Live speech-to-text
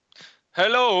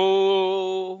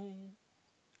Hello,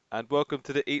 And welcome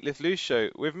to the Eat Lift Lose show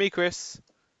with me, Chris,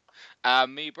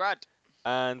 me, Brad.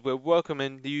 and we're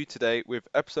welcoming you today with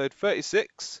episode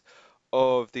 36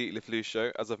 of the Eat Lift Lose show.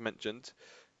 As I've mentioned,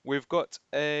 we've got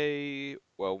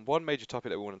one major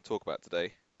topic that we want to talk about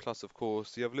today, plus, of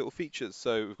course, you have little features.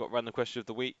 So we've got random question of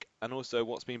the week, and also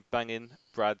what's been banging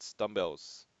Brad's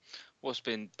dumbbells. What's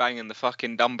been banging the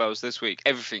fucking dumbbells this week?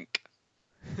 Everything.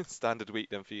 Standard week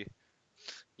then for you.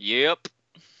 Yep.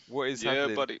 What is Yeah,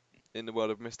 happening buddy. in the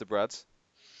world of Mr. Brad?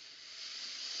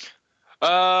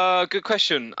 Good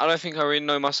question. I don't think I really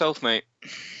know myself, mate.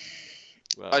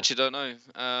 Well, I actually don't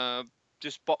know.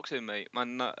 Just boxing, mate.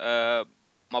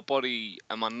 My body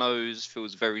and my nose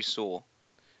feels very sore.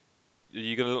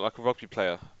 you're gonna look like a rugby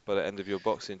player by the end of your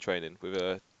boxing training with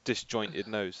a disjointed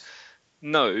nose.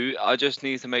 No, I just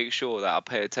need to make sure that I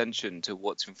pay attention to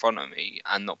what's in front of me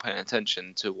and not paying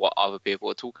attention to what other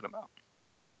people are talking about.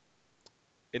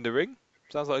 In the ring?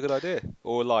 Sounds like a good idea.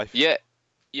 Or life. Yeah,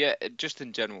 yeah, just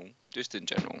in general. Just in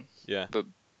general. Yeah.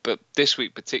 But this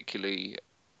week particularly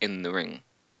in the ring.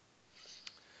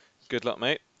 Good luck,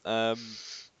 mate. I'm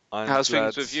How's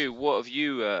glad. things with you? What have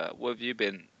you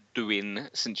been doing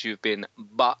since you've been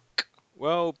back?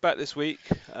 Well, back this week,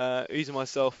 easing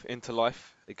myself into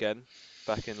life again,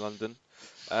 back in London.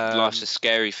 Life's a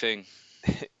scary thing.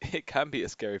 It can be a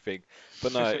scary thing,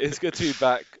 but no, it's good to be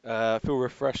back. I feel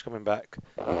refreshed coming back.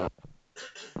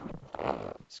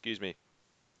 Excuse me.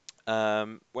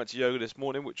 Went to yoga this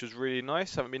morning, which was really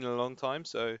nice. Haven't been in a long time,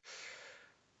 so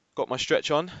got my stretch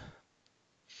on.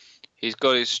 He's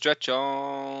got his stretch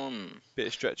on. Bit of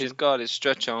He's stretching. got his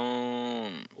stretch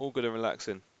on. All good and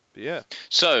relaxing. But yeah.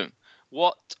 So,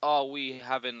 what are we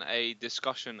having a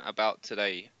discussion about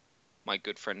today, my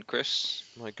good friend Chris?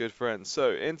 My good friend.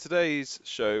 So, in today's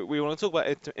show, we want to talk about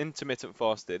intermittent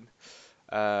fasting,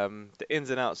 the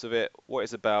ins and outs of it, what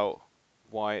it's about,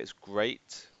 why it's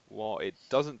great, what it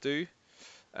doesn't do,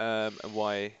 and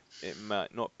why it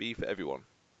might not be for everyone.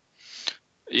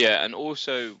 Yeah, and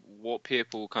also what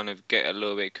people kind of get a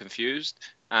little bit confused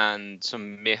and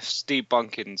some myths,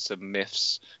 debunking some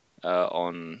myths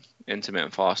on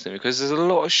intermittent fasting because there's a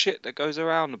lot of shit that goes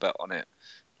around about on it,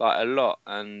 like a lot,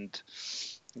 and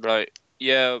like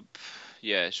yeah,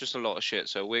 it's just a lot of shit.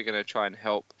 So we're gonna try and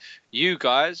help you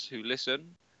guys who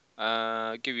listen,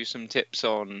 give you some tips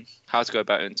on how to go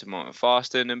about intermittent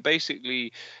fasting, and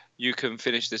basically you can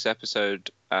finish this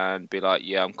episode and be like,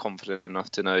 yeah, I'm confident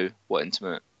enough to know what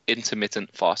intermittent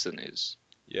fasting is.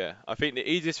 Yeah, I think the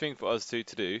easiest thing for us to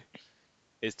do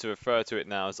is to refer to it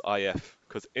now as IF,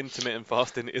 because intermittent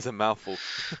fasting is a mouthful.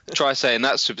 Try saying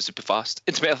that super fast.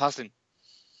 Intermittent fasting.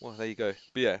 Well, there you go.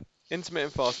 But yeah,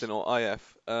 intermittent fasting or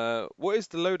IF. What is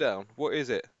the lowdown? What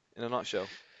is it in a nutshell?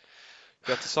 If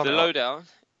you have to sum The it up. lowdown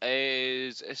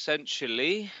is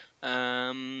essentially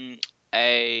a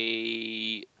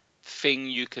thing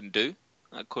you can do.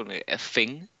 I call it a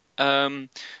thing.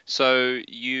 So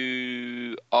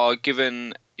you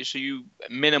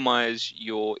minimize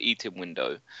your eating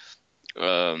window.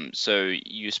 So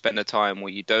you spend a time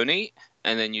where you don't eat,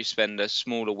 and then you spend a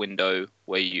smaller window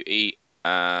where you eat,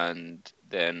 and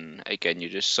then again you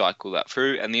just cycle that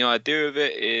through. And the idea of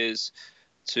it is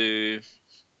to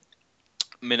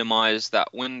minimize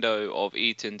that window of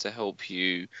eating to help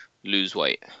you lose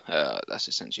weight. That's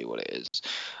essentially what it is.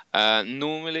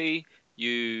 Normally,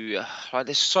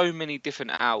 there's so many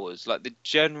different hours. Like the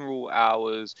general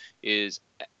hours is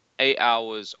 8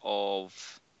 hours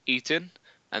of eating,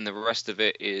 and the rest of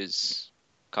it is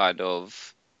kind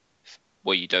of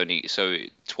where you don't eat. So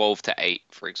 12 to 8,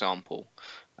 for example.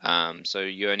 So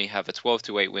you only have a 12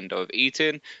 to 8 window of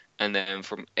eating, and then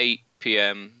from 8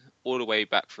 p.m. all the way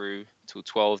back through till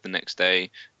 12 the next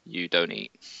day, you don't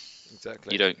eat.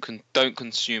 Exactly. You don't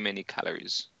consume any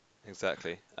calories.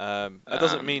 Exactly. That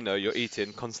doesn't mean though you're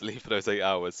eating constantly for those 8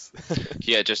 hours.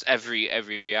 Yeah, just every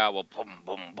hour, boom,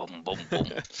 boom, boom, boom,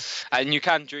 boom. And you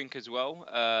can drink as well,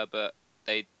 but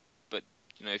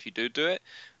if you do it,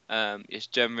 it's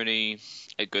generally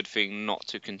a good thing not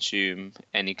to consume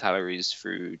any calories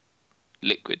through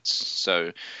liquids.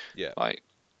 So Yeah. like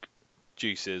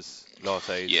Juices,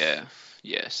 lattes.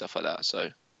 yeah, stuff like that. So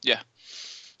yeah,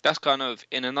 that's kind of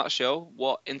in a nutshell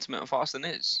what intermittent fasting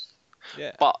is.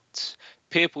 Yeah. But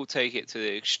people take it to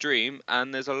the extreme,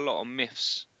 and there's a lot of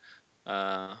myths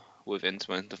with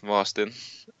intermittent fasting.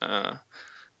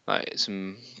 Like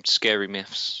some scary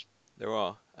myths. There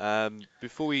are.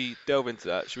 Before we delve into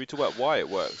that, should we talk about why it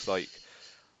works? Like,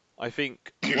 I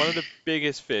think one of the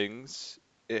biggest things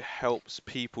it helps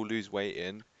people lose weight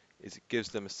in is it gives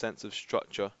them a sense of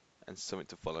structure and something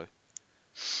to follow.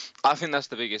 I think that's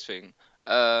the biggest thing.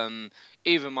 Um,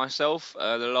 Even myself,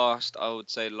 I would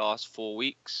say, last 4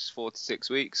 weeks, 4 to 6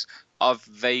 weeks, I've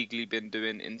vaguely been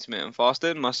doing intermittent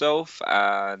fasting myself,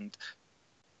 and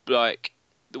like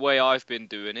the way I've been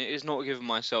doing it is not giving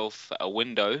myself a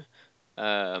window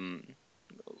um,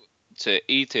 to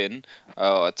eat in,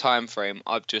 a time frame.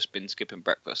 I've just been skipping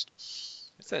breakfast,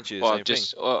 Essentially the or same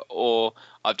thing.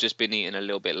 I've just been eating a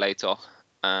little bit later,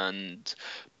 and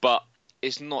but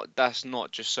it's not that's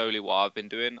not just solely what I've been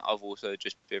doing. I've also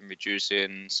just been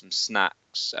reducing some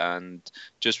snacks and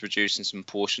just reducing some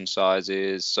portion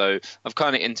sizes. So I've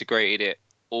kind of integrated it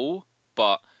all,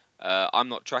 but I'm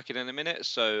not tracking in a minute.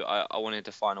 So I wanted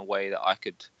to find a way that I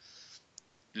could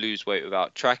lose weight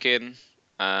without tracking.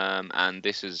 And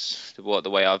this is what the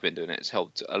way I've been doing it. It's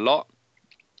helped a lot.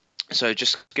 So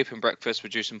just skipping breakfast,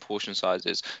 reducing portion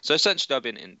sizes. So essentially, I've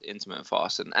been in intermittent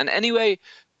fasting. And anyway,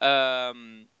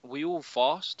 we all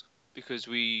fast because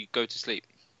we go to sleep.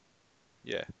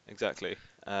 Yeah, exactly.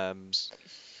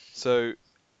 So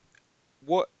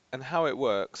what and how it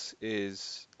works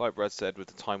is, like Brad said, with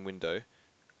the time window,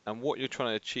 and what you're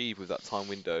trying to achieve with that time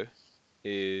window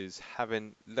is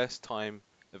having less time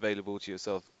available to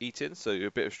yourself eating, so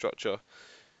a bit of structure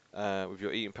with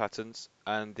your eating patterns.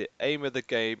 And the aim of the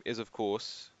game is, of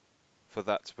course, for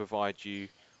that to provide you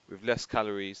with less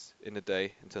calories in a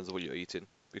day in terms of what you're eating,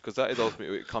 because that is ultimately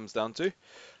what it comes down to.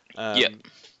 Yeah, Um,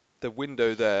 the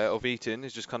window there of eating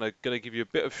is just kind of going to give you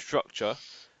a bit of structure.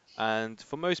 And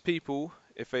for most people,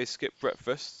 if they skip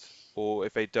breakfast or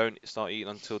if they don't start eating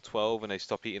until 12 and they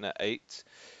stop eating at 8,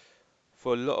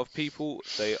 for a lot of people,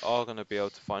 they are going to be able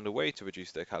to find a way to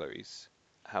reduce their calories.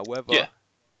 yeah. However,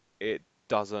 it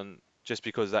doesn't, just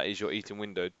because that is your eating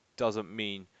window, doesn't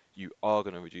mean you are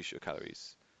going to reduce your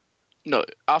calories. No,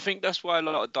 I think that's why a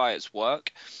lot of diets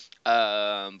work,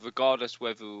 regardless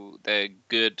whether they're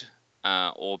good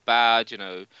or bad.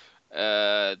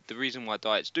 The reason why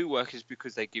diets do work is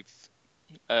because they give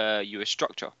you a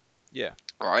structure. Yeah,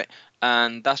 Right,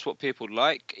 and that's what people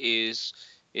like is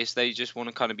they just want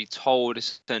to kind of be told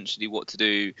essentially what to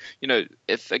do.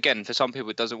 If again, for some people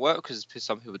it doesn't work because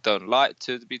some people don't like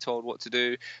to be told what to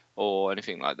do or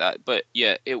anything like that, but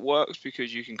yeah, it works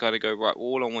because you can kind of go, right, well,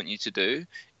 all I want you to do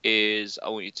is I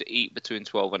want you to eat between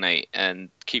 12 and 8 and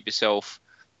keep yourself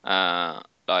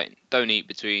like, don't eat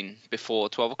before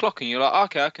 12 o'clock, and you're like,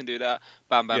 okay, I can do that,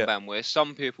 bam, bam, yeah, bam. Where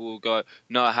some people will go,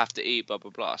 no, I have to eat, blah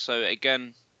blah blah. So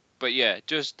again, but yeah,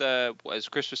 just as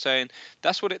Chris was saying,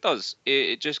 that's what it does.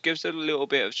 It just gives it a little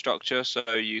bit of structure, so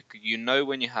you know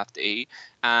when you have to eat,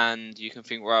 and you can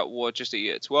think, right, well, just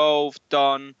eat at 12,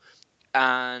 done.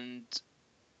 And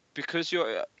because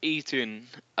you're eating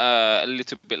a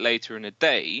little bit later in the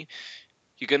day,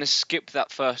 you're going to skip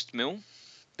that first meal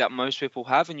that most people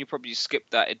have, and you probably skip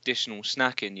that additional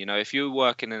snacking. If you're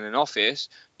working in an office,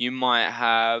 you might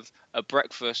have a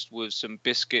breakfast with some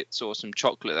biscuits or some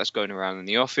chocolate that's going around in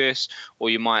the office, or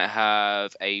you might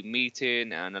have a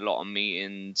meeting, and a lot of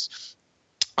meetings,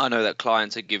 I know that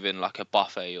clients are given like a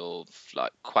buffet of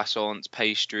like croissants,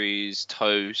 pastries,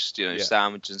 toast, yeah,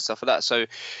 sandwiches and stuff like that. So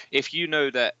if you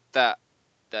know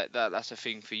that's a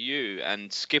thing for you,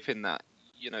 and skipping that,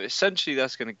 essentially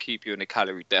that's going to keep you in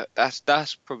a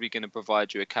that's probably going to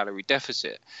provide you a calorie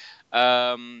deficit.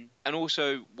 And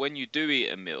also when you do eat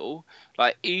a meal,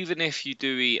 like, even if you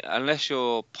do eat, unless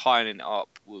you're piling it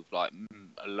up with like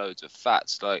loads of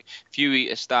fats, like if you eat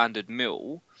a standard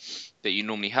meal that you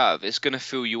normally have, it's going to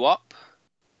fill you up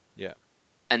yeah.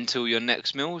 until your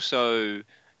next meal. So,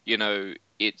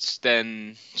 it's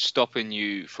then stopping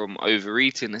you from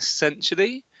overeating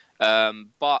essentially.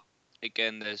 But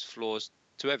again, there's flaws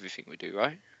to everything we do,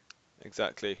 right?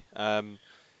 Exactly.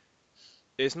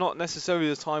 It's not necessarily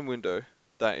the time window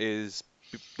that is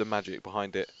the magic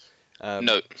behind it. Um,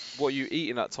 No. what you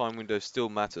eat in that time window still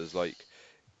matters. Like,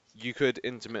 you could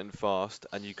intermittent fast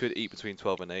and you could eat between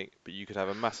 12 and 8, but you could have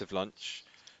a massive lunch,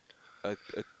 a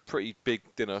pretty big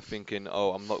dinner, thinking,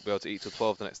 oh, I'm not going to be able to eat till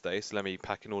 12 the next day, so let me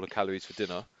pack in all the calories for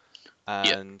dinner,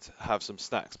 Yeah. and have some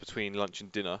snacks between lunch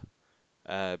and dinner,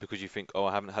 because you think, oh,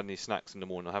 I haven't had any snacks in the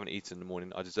morning, I haven't eaten in the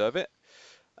morning, I deserve it.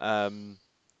 Um,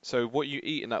 so what you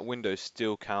eat in that window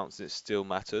still counts and it still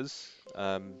matters.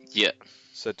 Yeah.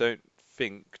 So don't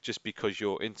think just because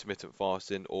you're intermittent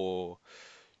fasting or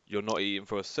you're not eating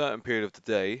for a certain period of the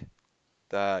day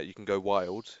that you can go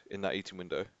wild in that eating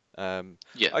window. Um,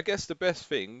 Yeah. I guess the best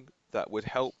thing that would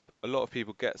help a lot of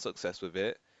people get success with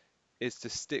it is to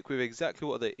stick with exactly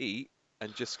what they eat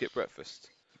and just skip breakfast,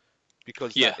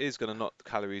 because that Yeah. is going to knock the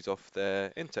calories off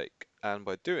their intake. And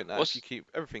by doing that, if you What's keep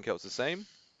everything else the same,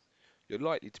 you're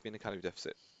likely to be in a calorie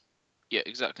deficit. Yeah,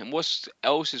 exactly. And what's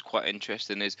else is quite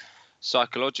interesting is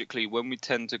psychologically, when we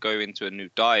tend to go into a new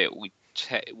diet,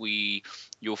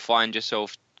 you'll find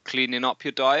yourself cleaning up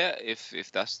your diet,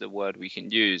 if that's the word we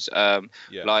can use. Yeah.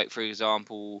 Like for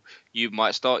example, you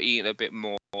might start eating a bit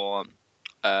more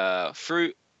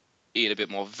fruit, eat a bit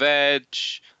more veg,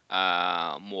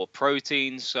 more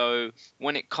protein. So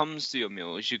when it comes to your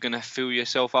meals, you're gonna fill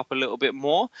yourself up a little bit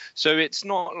more. So it's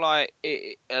not like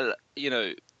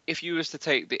if you was to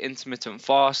take the intermittent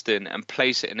fasting and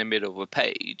place it in the middle of a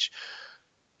page,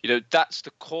 that's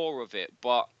the core of it.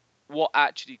 But what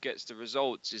actually gets the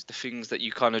results is the things that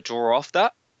you kind of draw off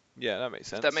that. Yeah, that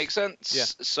makes If that sense. makes Yeah.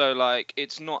 sense. So like,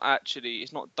 it's not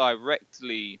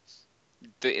directly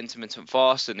the intermittent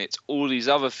fasting, it's all these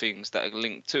other things that are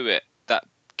linked to it that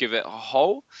give it a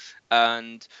whole.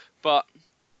 And but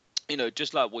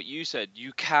just like what you said,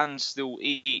 you can still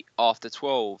eat after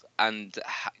 12 and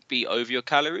be over your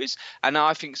calories. And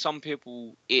I think some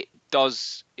people, it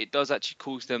does actually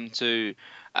cause them to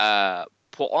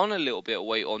put on a little bit of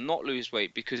weight or not lose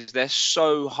weight, because they're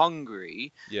so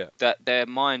hungry Yeah. that their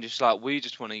mind is like, we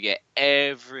just want to get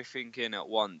everything in at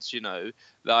once.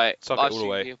 Like Suck it all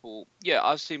away.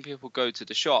 I've seen people go to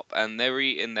the shop and they're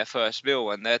eating their first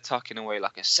meal and they're tucking away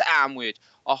like a sandwich,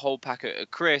 a whole packet of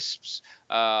crisps,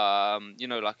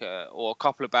 like or a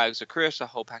couple of bags of crisps, a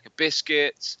whole pack of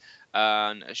biscuits,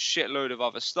 and a shitload of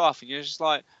other stuff. And you're just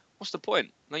like, what's the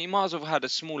point? Like, you might as well have had a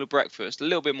smaller breakfast, a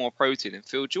little bit more protein, and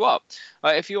filled you up.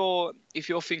 Like, if you're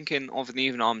thinking of an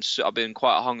evening, I've been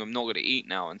quite hungry, I'm not going to eat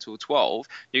now until 12.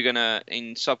 You're gonna,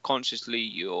 in subconsciously,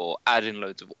 you're adding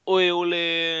loads of oil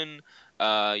in.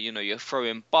 You're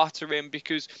throwing butter in,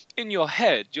 because in your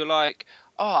head you're like,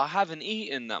 oh, I haven't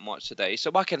eaten that much today,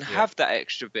 so I can Yeah. have that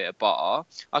extra bit of butter.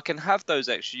 I can have those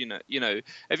extra,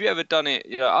 Have you ever done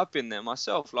it? I've been there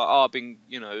myself. Like, oh,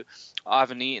 I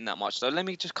haven't eaten that much, so let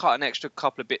me just cut an extra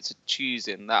couple of bits of cheese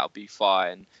in. That'll be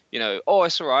fine. Oh,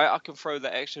 it's all right. I can throw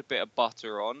that extra bit of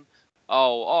butter on.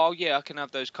 Oh, yeah, I can have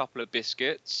those couple of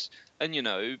biscuits. And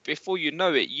before you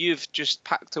know it, you've just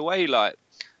packed away like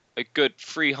a good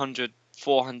 300,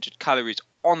 400 calories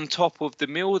on top of the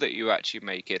meal that you're actually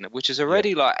making, which is Yeah.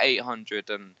 already like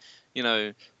 800. And you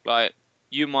know like,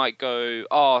 you might go,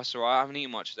 oh, it's alright, I haven't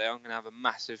eaten much today, I'm gonna have a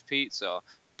massive pizza.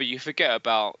 But you forget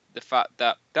about the fact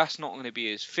that that's not going to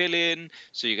be as filling,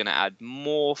 so you're going to add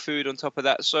more food on top of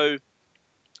that. So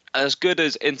as good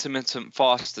as intermittent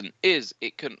fasting is,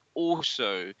 it can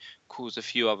also cause a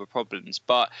few other problems.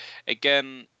 But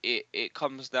again, it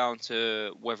comes down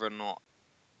to whether or not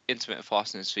intermittent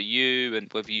fasting is for you,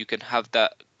 and whether you can have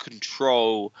that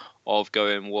control of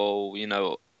going, well,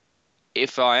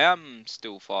 if I am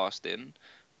still fasting,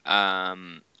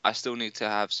 I still need to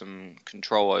have some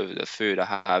control over the food I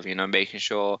have, making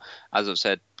sure, as I've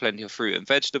said, plenty of fruit and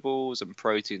vegetables and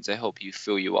proteins to help you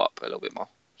fill you up a little bit more.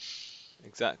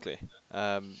 Exactly.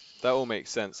 That all makes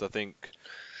sense. I think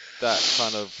that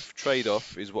kind of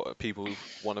trade-off is what people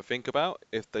want to think about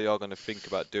if they are going to think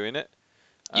about doing it.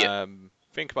 Yeah,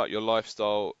 Think about your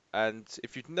lifestyle, and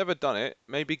if you've never done it,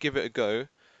 maybe give it a go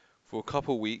for a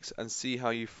couple of weeks and see how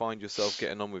you find yourself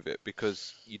getting on with it,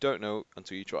 because you don't know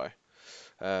until you try.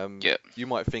 yeah, You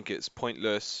might think it's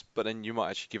pointless, but then you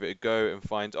might actually give it a go and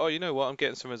find, oh, you know what, I'm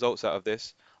getting some results out of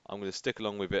this. I'm going to stick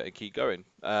along with it and keep going.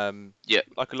 yeah.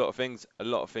 Like a lot of things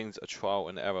are trial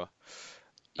and error.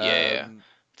 Yeah. Um,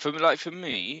 For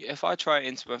me, if I try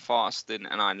intermittent fasting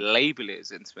and I label it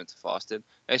as intermittent fasting,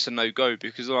 it's a no go,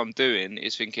 because all I'm doing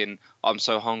is thinking, I'm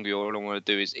so hungry, all I want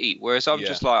to do is eat. Whereas yeah,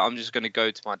 I'm just gonna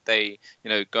go to my day,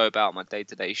 go about my day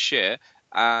to day shit,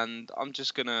 and I'm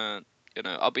just gonna,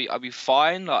 I'll be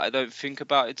fine. Like, I don't think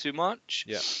about it too much.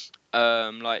 yeah,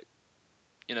 Like,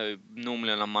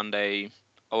 normally on a Monday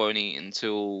I won't eat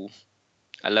until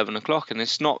 11 o'clock, and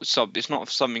it's not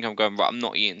something I'm going, right, I'm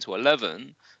not eating till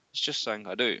 11. It's just something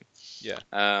I do. yeah,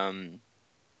 um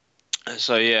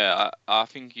so yeah, I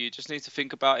think you just need to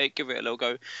think about it, give it a little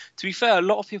go. To be fair, a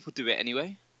lot of people do it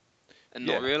anyway and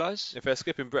not yeah. realize. If they're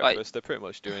skipping Like, breakfast, they're pretty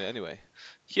much doing it anyway.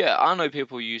 yeah, I know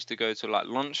people used to go to like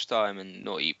lunchtime and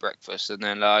not eat breakfast, and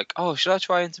then like, oh, should I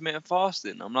try intermittent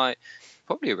fasting? I'm like,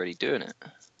 probably already doing it.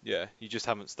 Yeah, you just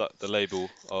haven't stuck the label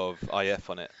of IF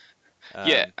on it.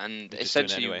 Yeah, and You're just doing it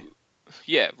essentially, anyway.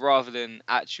 yeah, rather than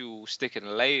actual sticking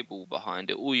a label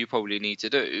behind it, all you probably need to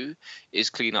do is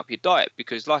clean up your diet,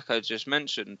 because like I just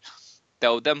mentioned,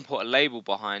 they'll then put a label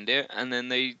behind it, and then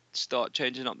they start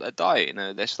changing up their diet.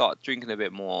 They start drinking a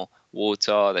bit more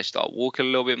water, they start walking a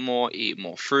little bit more, eating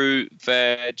more fruit,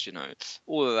 veg,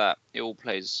 all of that. It all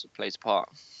plays a part.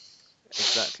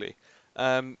 Exactly.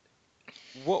 Um,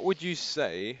 what would you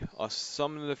say are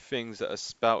some of the things that are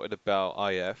spouted about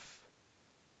IF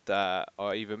that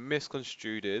are either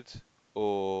misconstrued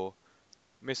or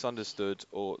misunderstood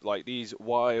or like these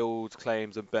wild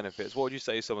claims and benefits? What would you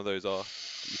say some of those are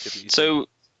that you typically see? So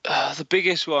the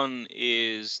biggest one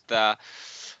is that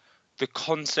the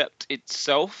concept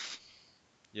itself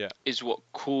Yeah, is what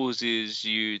causes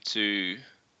you to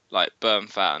like burn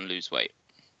fat and lose weight.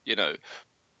 You know,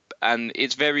 and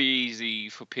it's very easy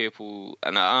for people,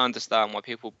 and I understand why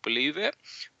people believe it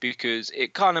because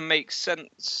it kind of makes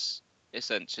sense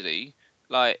essentially.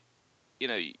 Like,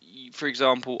 for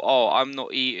example, oh, I'm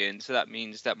not eating, so that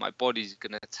means that my body's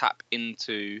going to tap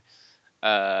into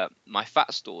my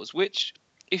fat stores, which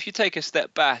if you take a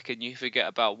step back and you forget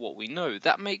about what we know,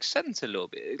 that makes sense a little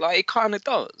bit. Like it kind of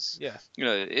does. yeah,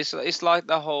 It's like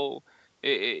the whole.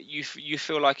 You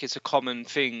feel like it's a common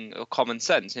thing or common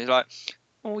sense. And it's like,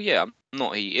 oh yeah, I'm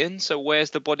not eating, so where's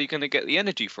the body going to get the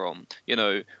energy from?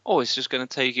 Oh, it's just going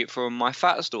to take it from my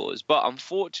fat stores. But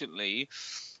unfortunately,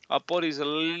 our body's a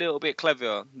little bit clever,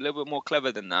 a little bit more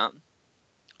clever than that,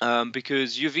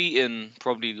 because you've eaten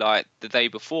probably like the day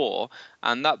before,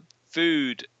 and that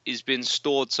food is been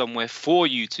stored somewhere for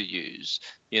you to use.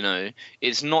 You know,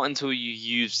 it's not until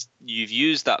you've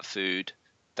used that food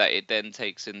that it then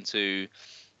takes into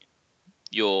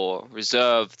your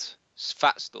reserved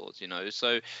fat stores.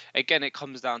 So again, it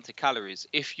comes down to calories.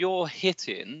 If you're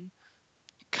hitting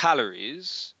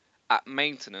calories at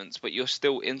maintenance, but you're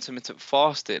still intermittent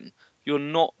fasting, you're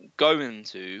not going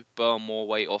to burn more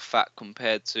weight or fat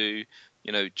compared to,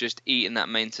 just eating that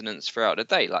maintenance throughout the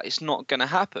day. Like it's not going to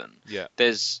happen. yeah,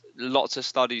 There's lots of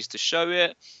studies to show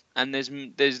it, and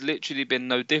there's literally been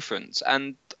no difference.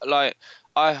 And like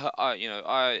I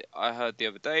heard the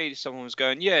other day someone was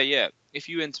going, yeah, yeah. If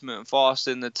you intermittent fast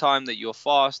in the time that you're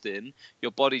fasting,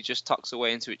 your body just tucks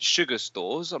away into its sugar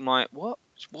stores. I'm like, what?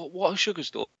 What are sugar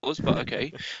stores? But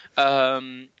okay.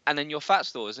 And then your fat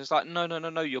stores. It's like, no, no, no,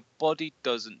 no. Your body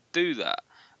doesn't do that.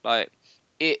 Like,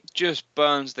 it just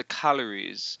burns the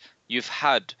calories you've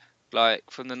had, like,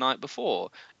 from the night before.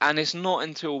 And it's not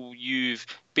until you've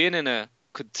been in a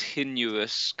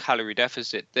continuous calorie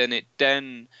deficit,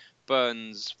 then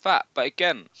burns fat. But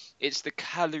again, it's the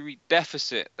calorie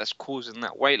deficit that's causing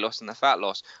that weight loss and the fat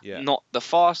loss, yeah, not the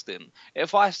fasting.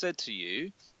 If I said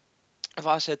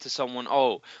to someone,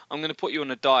 "Oh, I'm going to put you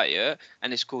on a diet,"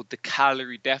 and it's called the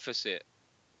calorie deficit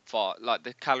fast, like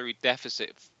the calorie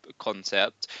deficit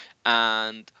concept,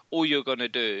 and all you're going to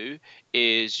do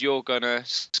is you're going to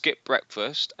skip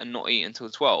breakfast and not eat until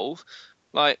 12,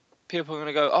 like people are going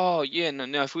to go, "Oh, yeah, no,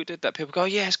 no, if we did that," people go,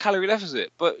 "Yeah, it's calorie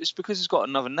deficit," but it's because it's got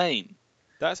another name.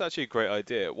 that's actually a great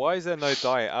idea. Why is there no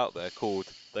diet out there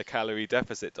called the calorie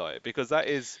deficit diet? Because that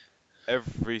is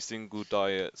every single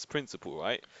diet's principle,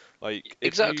 right? Like, if you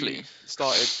Exactly.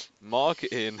 started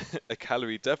marketing a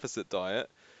calorie deficit diet,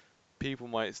 people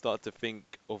might start to think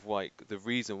of like the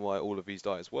reason why all of these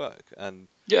diets work. And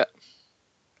Yeah.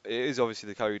 it is obviously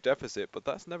the calorie deficit, but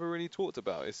that's never really talked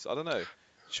about. I don't know.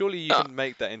 Surely you Uh, can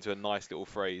make that into a nice little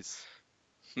phrase.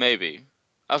 maybe.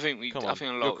 Come I on, think a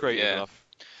you're lot. creative Yeah. enough.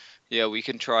 Yeah, we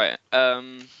can try it.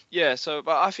 Yeah. So,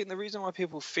 but I think the reason why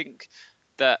people think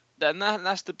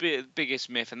that's the biggest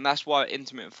myth, and that's why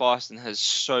intermittent fasting has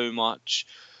so much.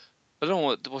 I don't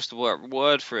know what's the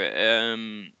word for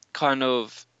it. Kind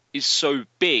of is so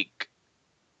big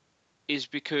is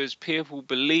because people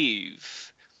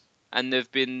believe, and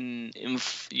they've been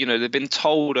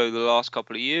told over the last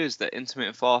couple of years that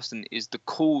intermittent fasting is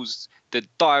the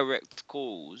direct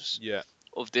cause Yeah,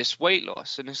 of this weight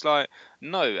loss. And it's like,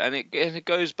 no. And it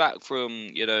goes back from,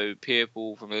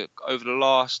 people from over the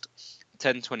last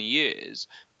 10, 20 years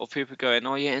of people going,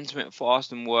 oh yeah, intermittent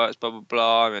fasting works, blah blah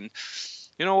blah. And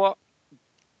you know what,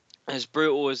 as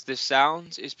brutal as this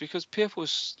sounds, it's because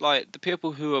like the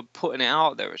people who are putting it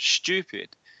out there are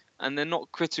stupid, and they're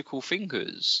not critical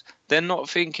thinkers. They're not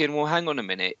thinking, well, hang on a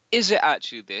minute, is it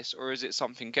actually this or is it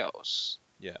something else?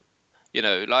 yeah.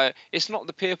 Like it's not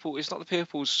the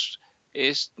people's,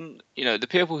 it's, the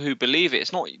people who believe it,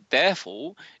 it's not their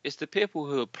fault. It's the people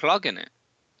who are plugging it,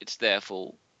 it's their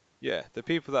fault. Yeah, the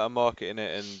people that are marketing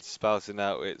it and spouting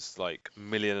out its like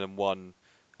million and one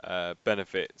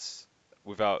benefits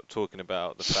without talking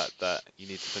about the fact that you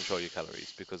need to control your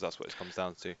calories because that's what it comes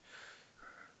down to.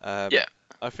 Um, Yeah.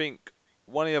 I think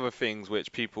one of the other things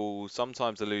which people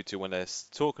sometimes allude to when they're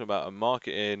talking about a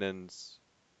marketing and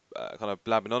kind of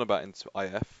blabbing on about into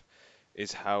IF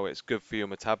is how it's good for your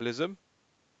metabolism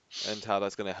and how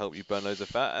that's going to help you burn loads of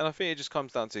fat. And I think it just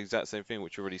comes down to the exact same thing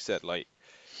which you already said. Like,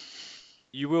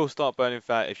 you will start burning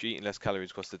fat if you're eating less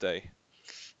calories across the day,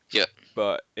 Yeah.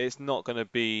 but it's not going to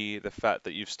be the fact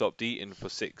that you've stopped eating for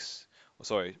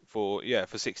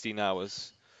for 16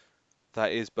 hours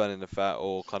that is burning the fat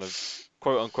or kind of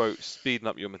quote unquote speeding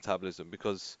up your metabolism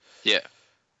because Yeah.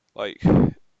 Like,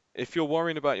 if you're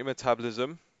worrying about your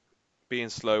metabolism being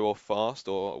slow or fast,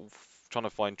 or trying to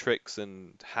find tricks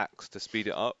and hacks to speed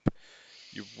it up,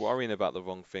 you're worrying about the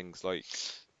wrong things. Like,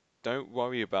 don't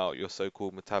worry about your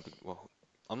so-called metabolism. Well,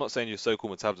 I'm not saying your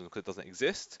so-called metabolism because it doesn't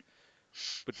exist,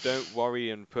 but don't worry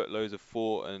and put loads of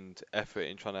thought and effort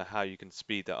in trying to how you can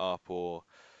speed that up or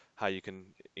how you can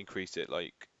increase it.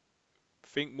 Like,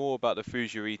 think more about the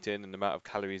foods you're eating and the amount of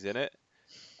calories in it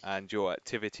and your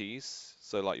activities.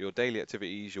 So, like your daily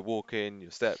activities, your walking,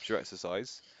 your steps, your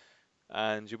exercise,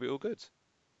 and you'll be all good.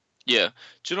 Yeah.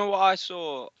 Do you know what I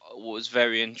saw was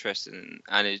very interesting,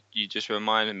 and you just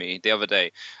reminded me the other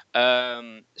day.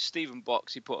 Stephen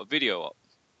Box, he put a video up.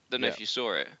 Don't know Yeah, if you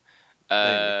saw it.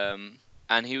 maybe.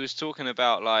 And he was talking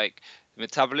about like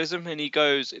metabolism, and he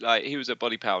goes like he was at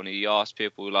Body Power, and he asked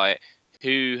people like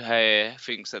who here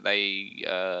thinks that they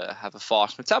have a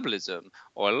fast metabolism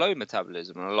or a low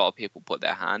metabolism, and a lot of people put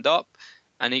their hand up,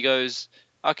 and he goes,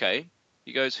 okay.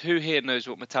 He goes, who here knows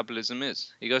what metabolism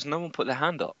is? He goes, no one put their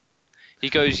hand up. He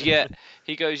goes,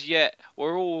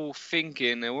 we're all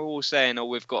thinking and we're all saying, oh,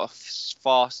 we've got a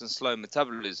fast and slow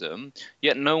metabolism,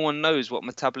 yet no one knows what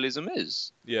metabolism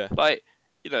is. Yeah, Like,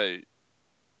 you know,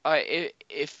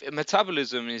 if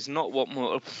metabolism is not what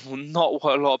not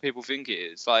what a lot of people think it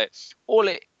is, like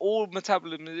all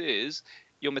metabolism is,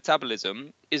 your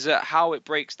metabolism is at how it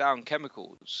breaks down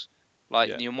chemicals, like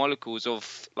yeah, your molecules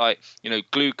of like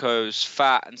glucose,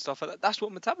 fat, and stuff like that. That's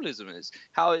what metabolism is.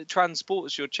 How it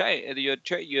transports your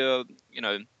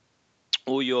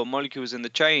all your molecules in the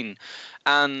chain,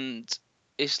 and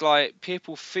it's like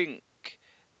people think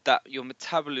that your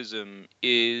metabolism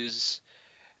is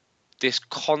this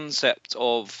concept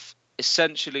of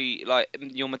essentially like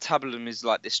your metabolism is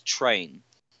like this train,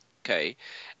 okay,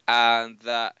 and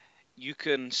that you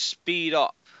can speed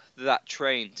up that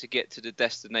train to get to the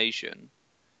destination.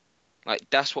 Like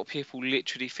that's what people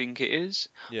literally think it is,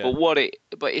 yeah,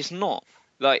 but it's not.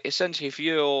 Like essentially, if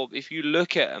you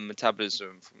look at a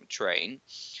metabolism from a train,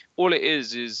 all it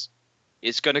is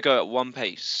it's going to go at one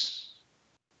pace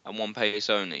and one pace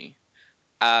only,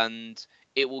 and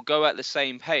it will go at the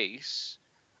same pace.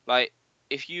 Like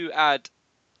if you add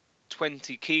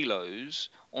 20 kilos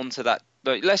onto that,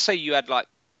 but let's say you add like,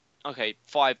 okay,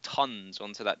 5 tons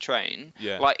onto that train,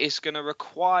 yeah, like it's going to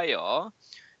require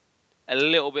a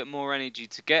little bit more energy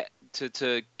to get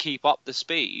to keep up the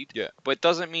speed, yeah, but it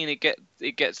doesn't mean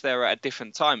it gets there at a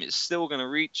different time. It's still going to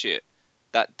reach it,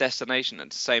 that destination, at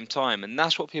the same time, and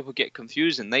that's what people get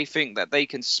confused in. They think that they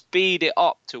can speed it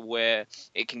up to where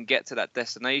it can get to that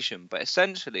destination, but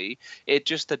essentially it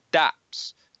just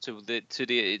adapts to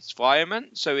the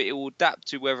environment, so it will adapt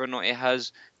to whether or not it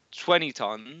has 20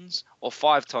 tons or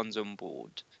 5 tons on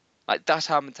board. Like that's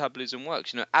how metabolism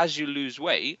works. As you lose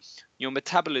weight, your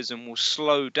metabolism will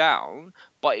slow down,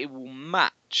 but it will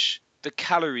match the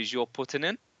calories you're putting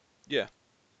in. yeah,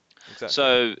 exactly.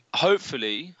 So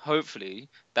hopefully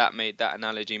that made that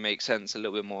analogy make sense a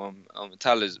little bit more on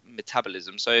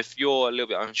metabolism. So if you're a little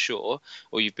bit unsure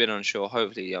or you've been unsure,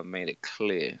 hopefully I've made it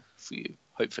clear for you.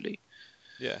 Hopefully.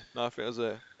 Yeah, no, I think it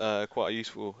was a quite a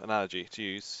useful analogy to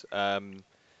use.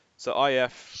 So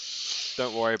IF,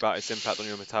 don't worry about its impact on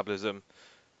your metabolism.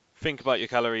 Think about your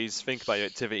calories, think about your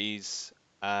activities,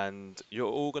 and you're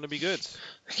all going to be good.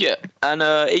 Yeah, and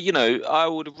I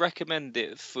would recommend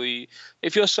it for you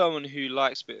if you're someone who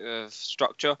likes a bit of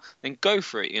structure, then go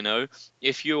for it.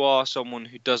 If you are someone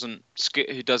who doesn't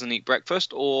eat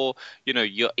breakfast, or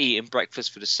you're eating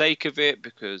breakfast for the sake of it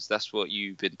because that's what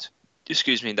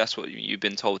excuse me, that's what you've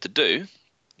been told to do.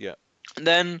 Yeah,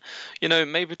 Then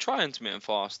maybe try intermittent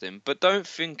fasting, but don't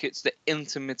think it's the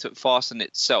intermittent fasting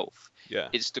itself. yeah,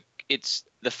 It's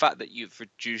the fact that you've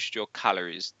reduced your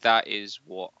calories that is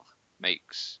what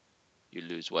makes you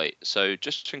lose weight. So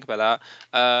just think about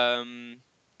that.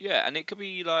 Yeah, and it could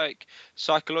be like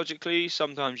psychologically.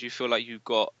 Sometimes you feel like you've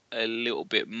got a little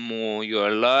bit more. You're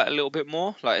alert a little bit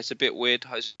more. Like it's a bit weird.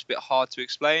 It's a bit hard to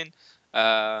explain.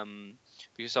 Um,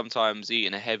 because sometimes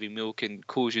eating a heavy meal can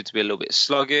cause you to be a little bit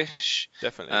sluggish.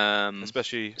 definitely. Um,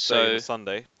 Especially, say, on a so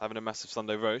Sunday, having a massive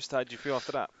Sunday roast. How do you feel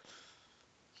after that?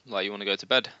 like you want to go to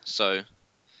bed. So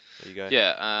There you go.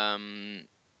 yeah,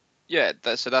 yeah.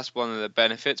 That's one of the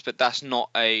benefits, but that's not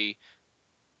a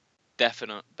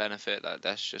definite benefit.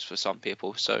 That's just for some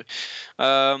people. So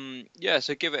yeah,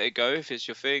 so give it a go if it's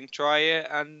your thing. Try it,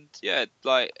 and yeah,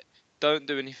 like don't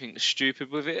do anything stupid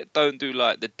with it. Don't do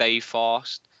like the day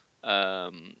fast.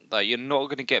 Like you're not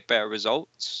gonna get better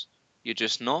results. You're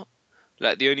just not.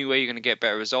 Like the only way you're gonna get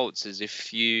better results is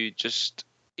if you just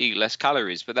eat less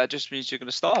calories. But that just means you're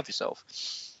gonna starve yourself,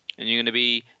 and you're gonna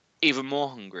be even more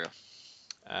hungrier.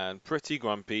 And pretty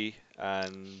grumpy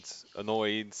and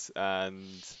annoyed and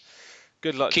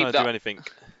good luck Keep trying to do that, anything.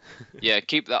 yeah,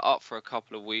 keep that up for a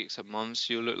couple of weeks and months.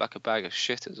 You'll look like a bag of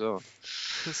shit as well.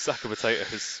 Sack of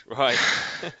potatoes, right?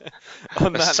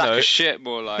 On A that sack of note, shit,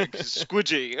 more like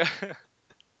squidgy.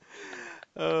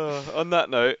 on that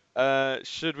note,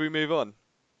 should we move on?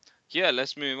 Yeah,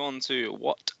 let's move on to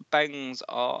what bangs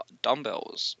are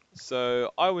dumbbells.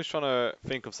 So I was trying to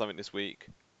think of something this week,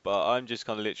 but I'm just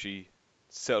kind of literally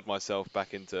settled myself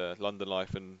back into London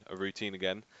life and a routine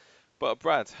again. But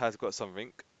Brad has got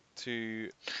something to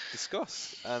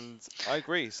discuss, and I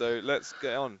agree. So let's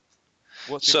get on.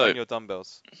 What's been So, banging your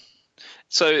dumbbells?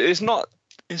 so it's not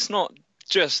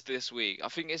just this week. I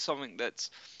think it's something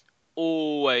that's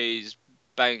always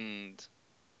banged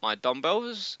my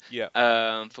dumbbells Yeah,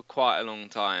 for quite a long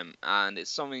time, and it's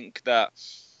something that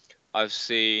I've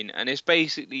seen, and it's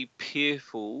basically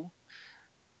people,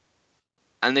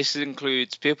 and this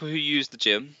includes people who use the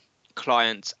gym,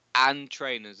 clients, and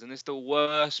trainers, and it's the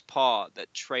worst part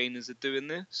that trainers are doing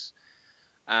this,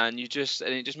 and it just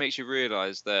makes you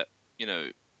realize that you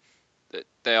know that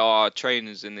there are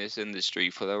trainers in this industry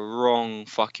for the wrong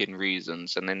fucking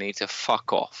reasons, and they need to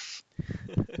fuck off,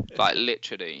 like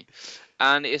literally.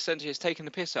 And essentially, it's taking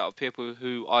the piss out of people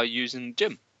who are using the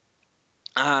gym.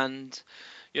 And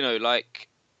like,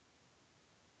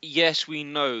 yes, we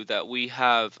know that we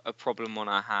have a problem on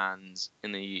our hands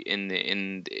in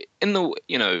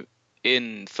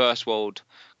first world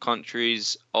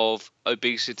countries of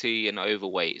obesity and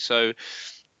overweight. So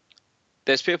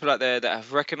there's people out there that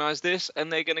have recognized this,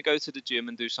 and they're going to go to the gym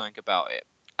and do something about it,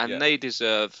 yeah, and they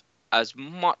deserve as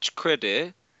much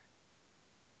credit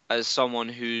as someone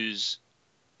who's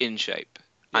in shape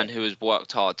yeah. and who has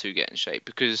worked hard to get in shape,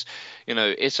 because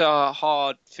it's a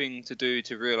hard thing to do,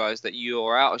 to realize that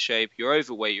you're out of shape, you're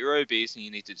overweight, you're obese, and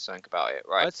you need to do something about it,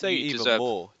 right? I'd say You even deserve.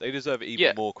 more. They deserve even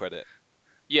Yeah, more credit.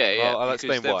 yeah, I'll because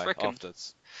explain they've why reckoned.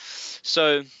 afterwards.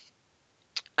 So,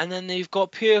 and then they've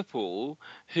got people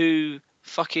who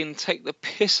fucking take the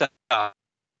piss out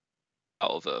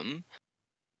of them,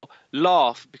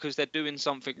 laugh because they're doing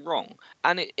something wrong,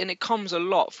 and it comes a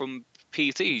lot from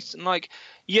PTs. And like,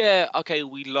 yeah, okay,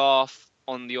 we laugh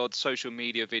on the odd social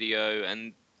media video,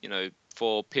 and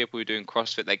for people who are doing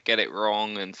CrossFit, they get it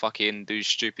wrong and fucking do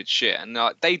stupid shit, and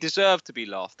like, they deserve to be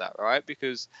laughed at, right?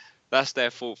 Because that's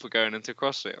their fault for going into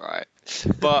CrossFit, right?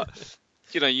 But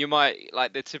you might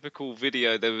like the typical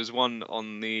video. There was one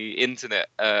on the internet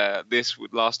this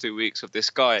last 2 weeks of this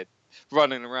guy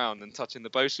running around and touching the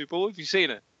Bosu ball. Have you seen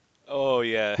it? Oh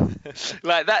yeah,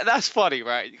 Like that's funny,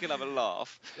 right? You can have a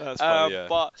laugh. that's funny. Yeah,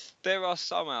 But there are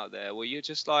some out there where you're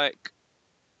just like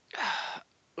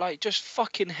just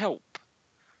fucking help.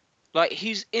 Like,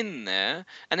 he's in there,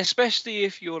 and especially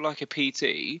if you're like a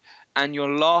PT and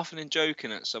you're laughing and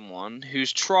joking at someone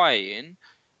who's trying,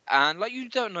 and like, you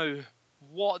don't know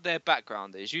what their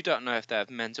background is. You don't know if they have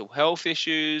mental health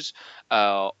issues,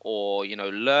 or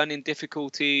learning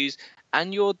difficulties,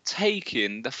 and you're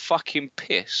taking the fucking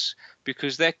piss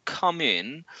because they've come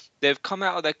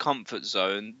out of their comfort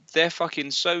zone. They're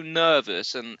fucking so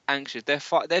nervous and anxious. They're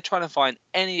trying to find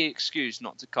any excuse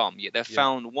not to come. Yet they've yeah,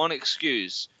 found one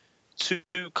excuse to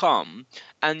come,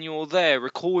 and you're there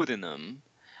recording them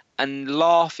and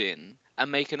laughing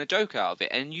and making a joke out of it,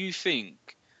 and you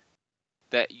think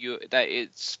that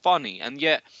it's funny, and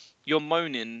yet you're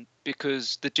moaning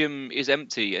because the gym is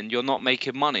empty and you're not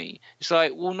making money. It's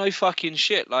like, well, no fucking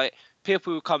shit. Like,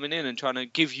 people who are coming in and trying to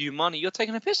give you money, you're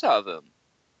taking a piss out of them.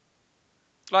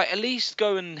 Like, at least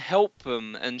go and help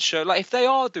them and show, like, if they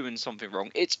are doing something wrong,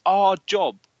 it's our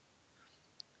job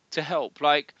to help.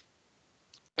 Like,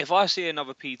 if I see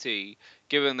another PT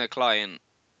giving their client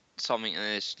something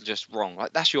and it's just wrong,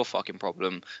 like, that's your fucking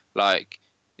problem. Like,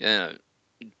 yeah.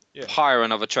 hire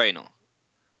another trainer.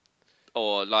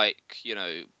 Or like,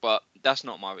 but that's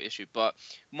not my issue. But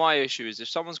my issue is if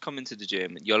someone's coming to the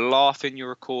gym, you're laughing, you're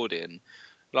recording,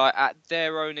 like, at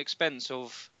their own expense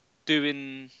of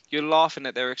you're laughing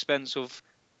at their expense of,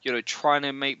 trying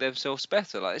to make themselves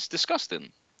better. Like, it's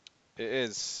disgusting. It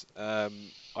is.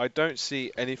 I don't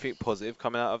see anything positive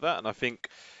coming out of that, and I think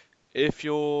if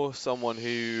you're someone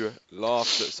who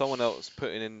laughs at someone else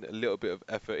putting in a little bit of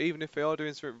effort, even if they are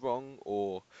doing something wrong,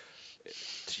 or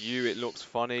to you it looks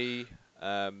funny,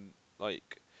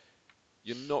 like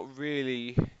you're not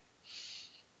really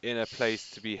in a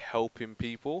place to be helping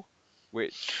people,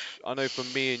 which I know for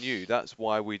me and you, that's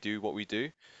why we do what we do.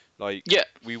 Like, Yeah,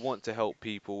 we want to help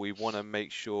people, we want to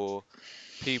make sure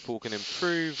people can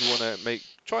improve, we want to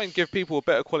try and give people a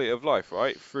better quality of life,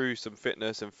 right? Through some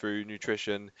fitness and through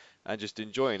nutrition and just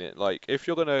enjoying it. Like, if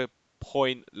you're going to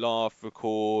point, laugh,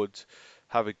 record,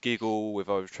 have a giggle with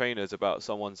other trainers about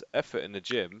someone's effort in the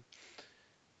gym,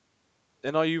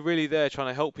 then are you really there trying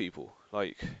to help people?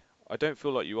 Like, I don't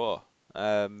feel like you are.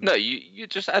 No, you're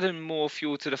just adding more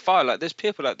fuel to the fire. Like there's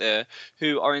people out there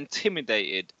who are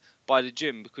intimidated by the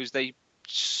gym because they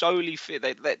solely fit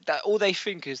that all they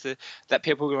think is that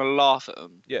people are going to laugh at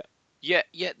them. Yeah,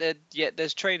 Yet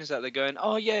there's trainers out there going,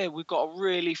 oh yeah, we've got a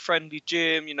really friendly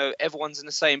gym. You know, everyone's in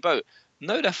the same boat.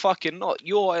 No, they're fucking not.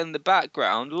 You're in the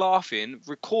background laughing,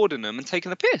 recording them, and taking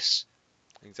the piss.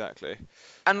 exactly.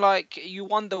 And like you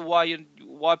wonder why you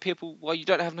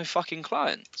don't have no fucking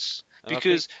clients And I think,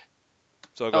 because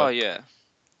so go oh on. yeah.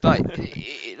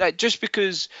 Like just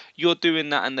because you're doing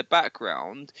that in the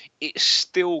background, it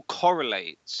still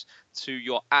correlates to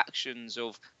your actions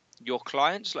of your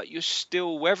clients. Like you're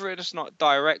still, whether it's not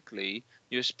directly,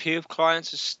 your peer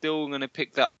clients are still going to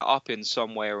pick that up in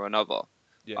some way or another.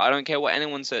 Yeah, I don't care what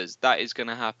anyone says, that is going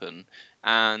to happen.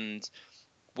 And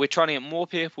we're trying to get more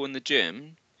people in the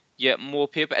gym, yet more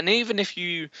people. And even if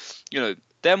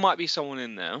there might be someone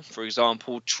in there, for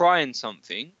example, trying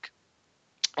something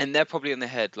and they're probably in their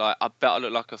head like, I bet I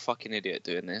look like a fucking idiot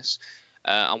doing this.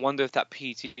 I wonder if that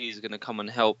PT is going to come and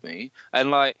help me.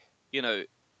 And like,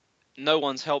 no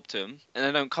one's helped them, and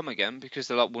they don't come again because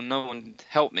they're like, well, no one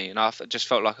helped me, and just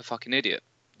felt like a fucking idiot.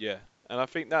 yeah. And I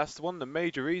think that's one of the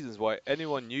major reasons why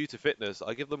anyone new to fitness,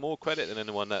 I give them more credit than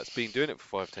anyone that's been doing it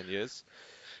for 5, 10 years,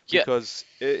 Yeah, because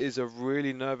it is a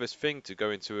really nervous thing to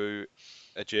go into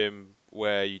a gym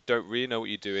where you don't really know what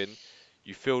you're doing.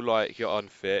 You feel like you're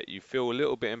unfit. You feel a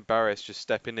little bit embarrassed just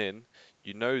stepping in.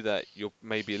 You know that you're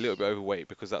maybe a little bit overweight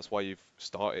because that's why you've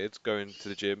started going to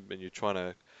the gym and you're trying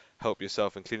to help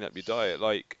yourself and clean up your diet.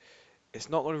 Like, it's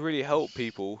not going to really help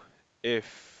people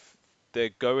if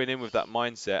they're going in with that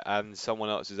mindset and someone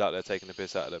else is out there taking the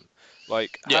piss out of them.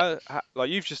 Like, yeah, like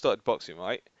you've just started boxing,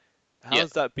 right? yeah.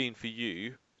 How's that been for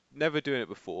you? Never doing it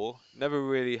before, never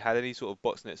really had any sort of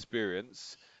boxing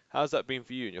experience. How's that been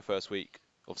for you in your first week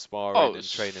of sparring Oh, and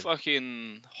it's training?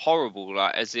 fucking horrible.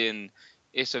 Like, as in,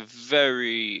 it's a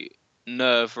very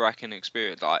nerve-wracking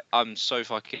experience. Like, I'm so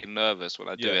fucking nervous when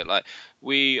I do Yeah, it. Like,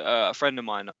 a friend of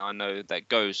mine I know that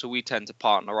goes, so we tend to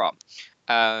partner up,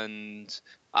 and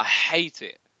I hate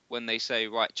it when they say,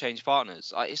 right, change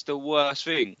partners. Like, it's the worst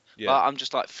thing. yeah, Like, I'm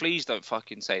just like, please don't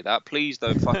fucking say that. Please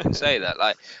don't fucking say that.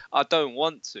 Like, I don't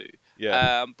want to.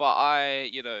 yeah, But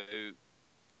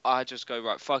I just go,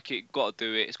 right, fuck it, got to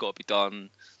do it. It's got to be done.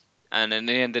 And then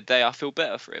at the end of the day, I feel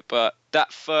better for it. But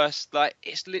that first, like,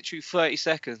 it's literally 30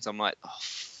 seconds. I'm like, oh,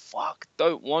 fuck,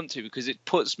 don't want to, because it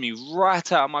puts me right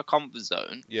out of my comfort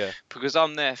zone. yeah, Because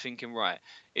I'm there thinking, right,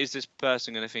 is this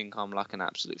person going to think I'm like an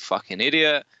absolute fucking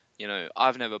idiot?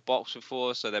 I've never boxed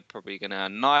before, so they're probably going to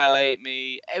annihilate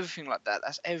me. Everything like that.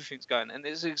 That's everything's going. And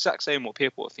it's the exact same what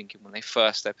people are thinking when they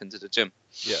first step into the gym.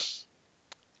 yeah.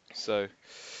 So,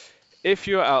 if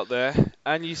you're out there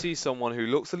and you see someone who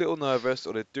looks a little nervous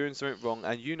or they're doing something wrong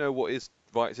and you know what is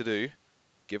right to do,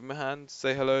 give them a hand,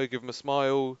 say hello, give them a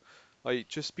smile. Like,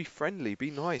 just be friendly,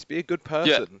 be nice, be a good Yeah.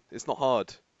 person. It's not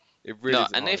hard. It really No,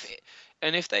 isn't hard.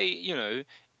 if they,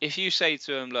 if you say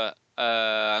to them, look,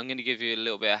 I'm going to give you a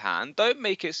little bit of hand, don't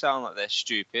make it sound like they're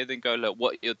stupid. And go, look,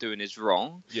 what you're doing is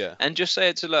wrong, Yeah, and just say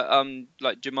it to look,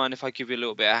 like, do you mind if I give you a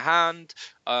little bit of hand?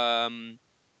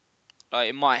 Like,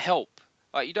 it might help.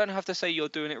 Like, you don't have to say you're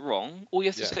doing it wrong. All you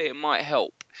have to yeah, say, it might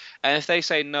help. And if they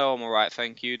say no, I'm all right,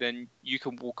 thank you, then you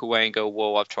can walk away and go,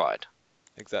 well, I've tried.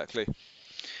 exactly.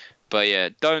 But yeah,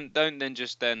 don't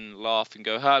then laugh and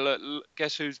go, "Ha, look,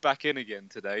 guess who's back in again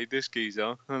today? This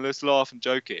geezer." Let's laugh and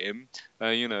joke at him.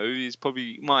 He's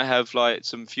probably might have like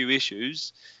some few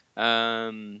issues.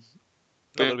 Not gonna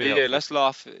But be yeah, helpful. let's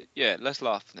laugh. Yeah, let's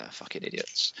laugh. No, fucking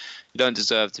idiots. You don't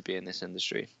deserve to be in this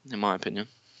industry, in my opinion.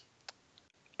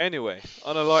 Anyway,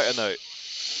 on a lighter note,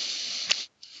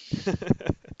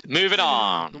 Moving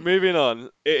on. moving on,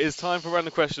 it is time for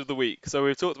random question of the week. So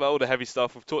we've talked about all the heavy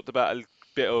stuff. We've talked about a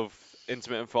bit of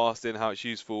intermittent fasting, how it's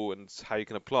useful, and how you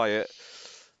can apply it.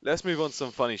 Let's move on to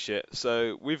some funny shit.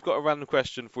 So we've got a random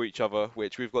question for each other,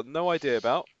 which we've got no idea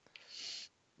about.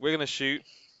 We're gonna shoot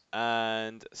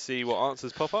and see what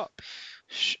answers pop up.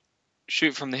 Sh-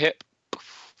 Shoot from the hip.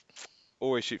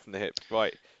 Always shoot from the hip.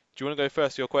 Right. Do you want to go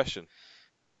first to your question?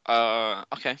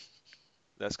 Okay.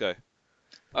 Let's go.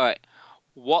 All right.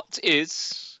 What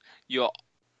is your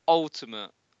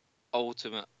ultimate,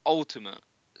 ultimate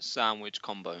sandwich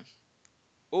combo?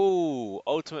 Ooh,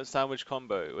 ultimate sandwich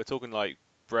combo. We're talking like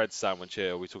bread sandwich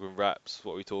here. Are we talking wraps?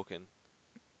 What are we talking?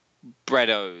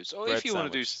 Breados, or Bread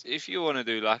sandwich. if you want to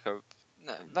do like a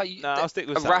no, No, I'll stick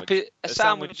with a sandwich. rapid a A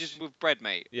sandwich is sandwich. with bread,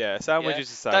 mate. Yeah, a sandwich Yeah,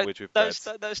 is a sandwich with bread.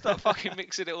 don't start fucking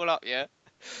mixing it all up. Yeah,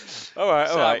 All right,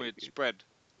 all right. Sandwich, bread.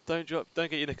 Don't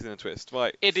get your knickers in a twist.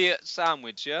 Right, Idiot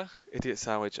sandwich, yeah? idiot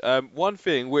sandwich. One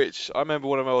thing which I remember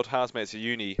one of my old housemates at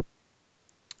uni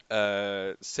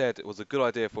said it was a good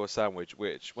idea for a sandwich,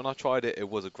 which when I tried it, it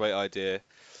was a great idea.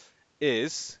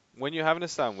 Is when you're having a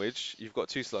sandwich, you've got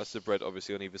two slices of bread,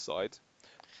 obviously on either side.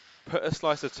 Put a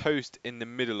slice of toast in the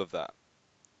middle of that.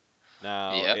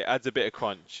 Now Yep. it adds a bit of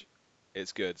crunch.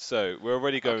 It's good. So we're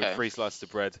already going with Okay. three slices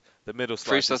of bread. The middle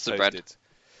Three slice is slices of bread. toasted.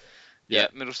 Yeah, Yeah,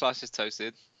 middle slice is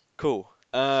toasted. cool.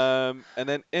 And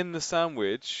then in the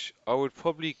sandwich, I would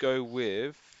probably go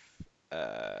with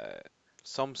uh,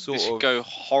 some This sort could of. go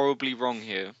horribly wrong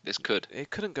here. This could. It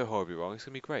couldn't go horribly wrong. It's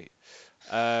gonna be great.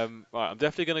 Right, I'm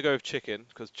definitely gonna go with chicken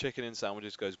because chicken in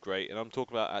sandwiches goes great, and I'm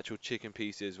talking about actual chicken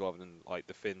pieces rather than like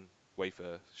the thin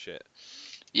wafer shit.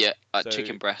 Yeah, So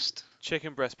chicken breast.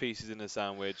 chicken breast pieces in a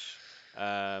sandwich,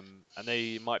 and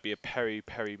they might be a peri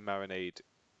peri marinade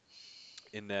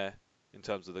in there in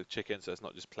terms of the chicken, so it's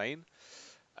not just plain.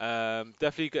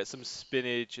 Definitely get some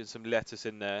spinach and some lettuce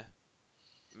in there.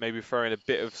 Maybe throw in a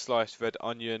bit of sliced red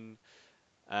onion,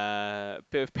 a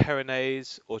bit of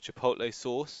peronaise or chipotle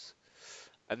sauce,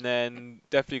 and then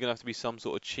definitely gonna have to be some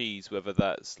sort of cheese, whether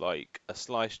that's like a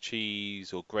sliced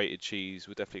cheese or grated cheese.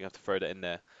 We're definitely gonna have to throw that in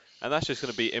there, and that's just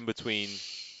gonna be in between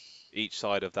each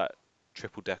side of that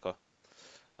triple decker.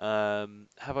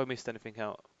 Have I missed anything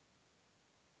out?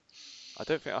 I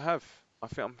don't think I have. I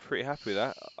think I'm pretty happy with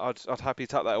that. I'd happily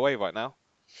tuck that away right now.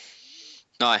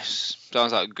 Nice.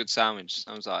 Sounds like a good sandwich.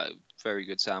 Sounds like a very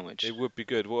good It sandwich. would be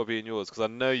good. What would be in yours? Because I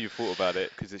know you thought about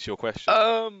it because it's your question.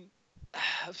 Um,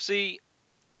 see,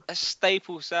 a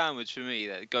staple sandwich for me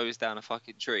that goes down a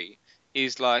fucking tree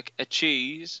is like a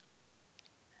cheese,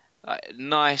 like a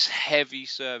nice heavy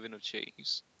serving of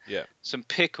cheese, Yeah. some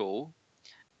pickle,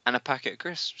 and a packet of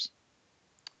crisps.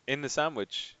 In the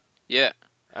sandwich. Yeah,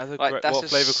 As a like great, that's what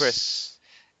flavour crisps?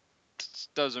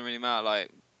 doesn't really matter. Like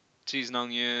cheese and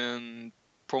onion,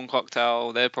 prawn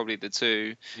cocktail, they're probably the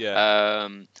two. Yeah.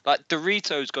 Like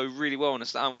Doritos go really well on a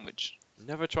sandwich,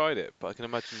 Never tried it, but I can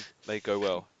imagine they go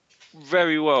well.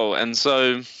 very well. And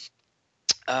so,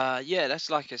 yeah, that's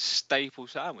like a staple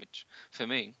sandwich for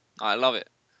me. I love it.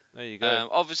 There you go.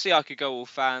 Obviously, I could go all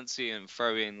fancy and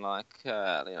throw in like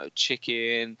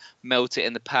chicken, melt it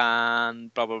in the pan,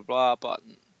 blah blah blah. But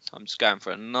I'm just going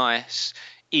for a nice,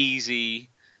 easy,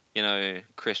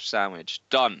 crisp sandwich.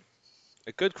 Done.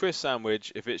 A good crisp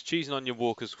sandwich, if it's cheese and onion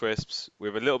Walker's crisps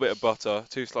with a little bit of butter,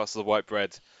 two slices of white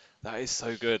bread, that is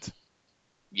so good.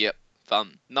 Yep,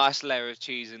 fun. Nice layer of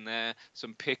cheese in there,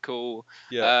 some pickle.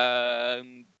 Yeah.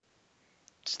 Um,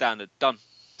 Standard. Done.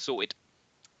 Sorted.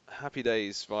 Happy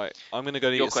days. Right. I'm going to go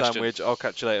eat Your a question. sandwich. I'll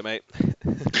catch you later, mate.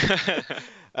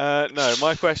 No,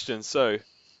 my question. So,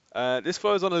 this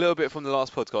follows on a little bit from the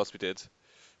last podcast we did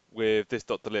with this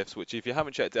Dr. Lifts, which if you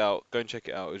haven't checked out, go and check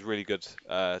it out. It was really good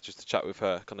just to chat with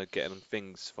her, kind of getting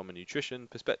things from a nutrition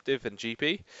perspective and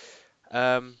GP.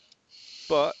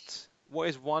 But what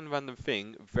is one random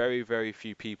thing very, very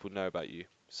few people know about you?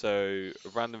 So a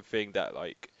random thing that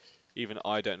like even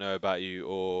I don't know about you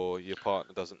or your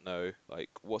partner doesn't know. Like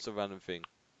what's a random thing?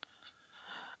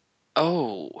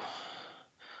 Oh,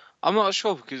 I'm not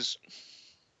sure because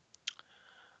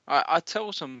I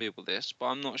tell some people this, but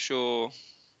I'm not sure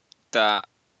that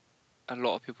a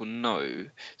lot of people know.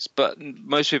 But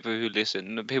most people who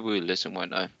listen, the people who listen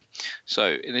won't know.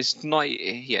 So it's not,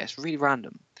 yeah, it's really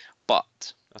random.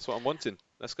 But That's what I'm wanting.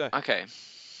 Let's go. okay,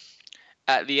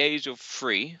 at the age of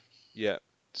 3, Yeah.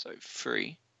 so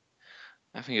 3,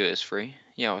 I think it was 3.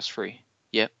 Yeah, I was 3.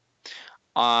 Yep.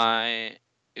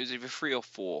 It was either 3 or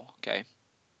 4. Okay.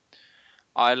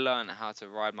 I learned how to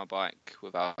ride my bike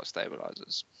without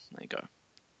stabilizers. There you go.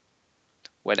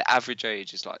 Where the average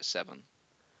age is like 7.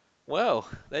 Well,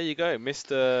 there you go,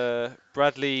 Mr.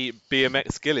 Bradley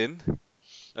BMX Gillen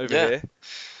over Yeah. here.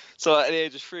 So at the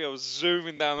age of 3, I was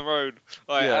zooming down the road.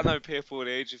 Like Yeah. I know people at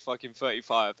the age of fucking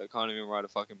 35 that can't even ride a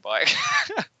fucking bike.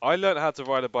 I learned how to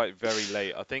ride a bike very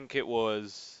late. I think it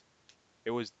was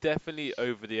definitely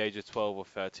over the age of 12 or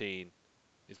 13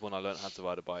 is when I learned how to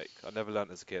ride a bike. I never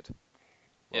learned as a kid.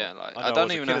 Yeah, Well, like I I know I don't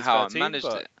was a even kid know at how I 13, managed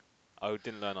but it. I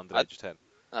didn't learn under the I, age of 10.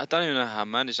 I don't even know how I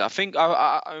managed it. I think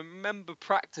I remember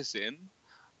practicing,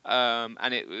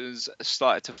 and it was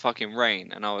started to fucking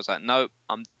rain, and I was like, nope,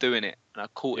 I'm doing it, and I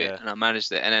caught it, Yeah. and I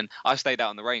managed it, and then I stayed out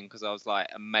in the rain because I was like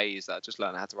amazed that I just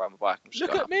learned how to ride my bike. I'm just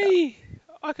Look going at up and down. me!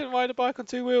 I can ride a bike on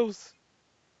two wheels.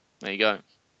 There you go.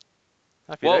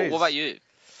 Happy Well, what about days. you?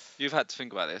 You've had to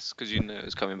think about this because you knew it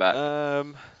was coming back.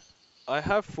 I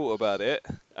have thought about it,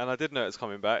 and I did know it's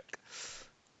coming back.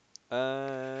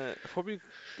 Probably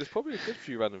there's probably a good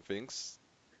few random things.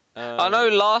 I know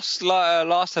Um,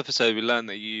 last episode we learned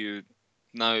that you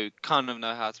kind of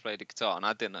know how to play the guitar, and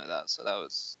I didn't know that, so I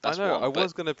that's know I one. But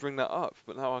was gonna bring that up,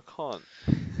 but now I can't.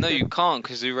 no, you can't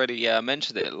because you already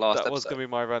mentioned it last That was episode. gonna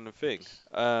be my random thing.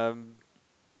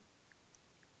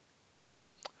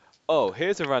 Oh,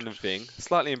 here's a random thing,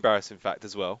 slightly embarrassing fact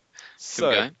as well. Here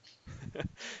we So, go.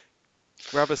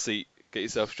 grab a seat, get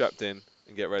yourself strapped in,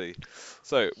 and get ready.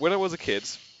 So, when I was a kid,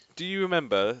 do you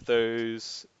remember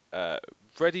those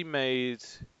ready-made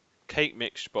cake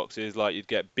mix boxes? Like you'd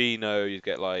get Beano, you'd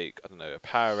get like I don't know, a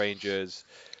Power Rangers,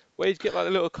 where you'd get like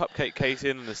a little cupcake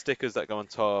casing and the stickers that go on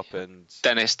top, and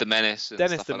Dennis the Menace and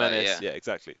Dennis stuff the like that. Menace. Yeah. Yeah,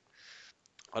 exactly.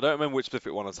 I don't remember which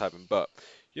specific one I was having, but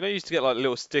you know, you used to get like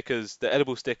little stickers, the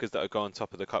edible stickers that would go on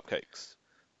top of the cupcakes.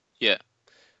 Yeah.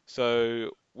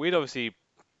 So we'd obviously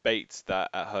baked that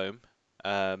at home,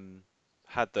 um,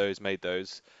 had those, made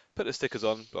those, put the stickers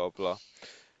on, blah blah.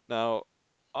 Now,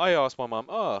 I asked my mum,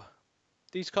 "Oh,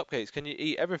 these cupcakes, can you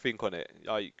eat everything on it?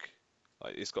 Like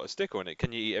it's got a sticker on it.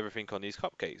 Can you eat everything on these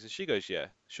cupcakes?" And she goes, "Yeah,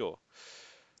 sure."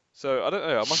 So I don't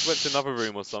know. I must have went to another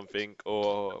room or something,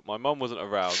 or my mum wasn't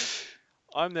around.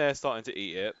 I'm there starting to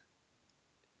eat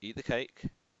the cake,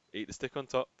 eat the stick on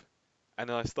top, and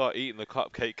then I start eating the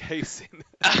cupcake casing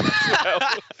as well.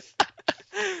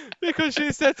 Because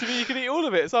she said to me, you can eat all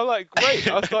of it. So I'm like, great.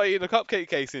 I'll start eating the cupcake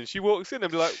casing. She walks in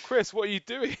and be like, Chris, what are you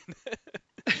doing?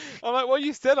 I'm like, well,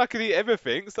 you said I could eat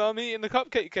everything, so I'm eating the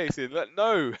cupcake casing. Like,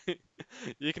 no,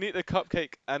 you can eat the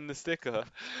cupcake and the sticker.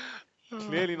 Oh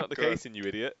Clearly my not the god, casing, you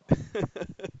idiot.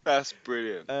 that's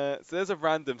brilliant. So there's a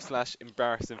random slash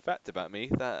embarrassing fact about me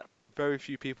that very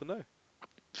few people know.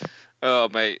 Oh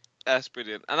mate, that's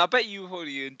brilliant. And I bet you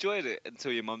probably enjoyed it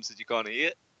until your mum said you can't eat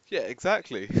it. Yeah,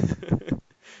 exactly.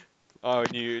 I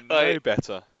knew no Like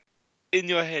better. in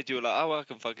your head, you were like, "Oh, I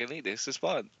can fucking eat this. It's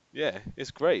fine." Yeah,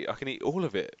 it's great. I can eat all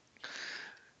of it.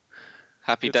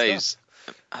 Happy Good stuff. days.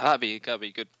 That'd be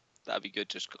good. That'd be good.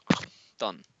 Just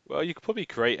done. Well, you could probably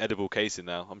create edible casing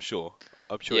now, I'm sure.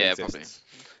 I'm sure it Yeah, probably. exists.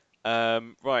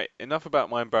 Right, enough about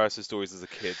my embarrassing stories as a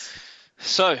kid.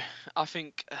 So, I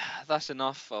think that's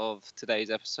enough of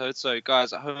today's episode. So,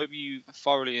 guys, I hope you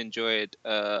thoroughly enjoyed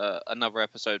another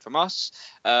episode from us.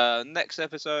 Next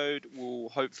episode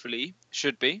will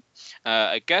should be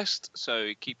a guest.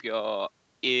 So, keep your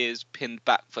ears pinned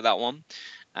back for that one,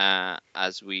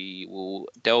 as we will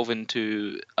delve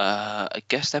into a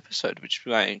guest episode, which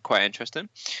will be quite interesting.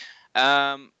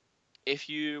 Um, if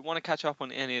you want to catch up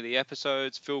on any of the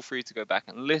episodes, feel free to go back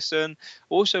and listen.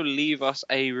 Also, leave us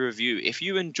a review. If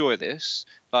you enjoy this,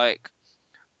 like,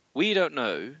 we don't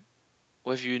know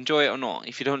whether you enjoy it or not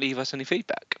if you don't leave us any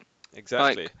feedback.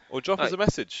 Exactly. Like, Or drop us like, a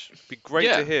message. Be great to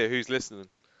yeah, hear who's listening.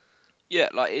 yeah,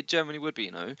 like it generally would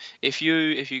be, if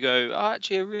you go, oh,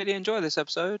 actually, I really enjoy this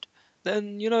episode,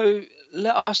 then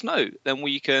let us know. Then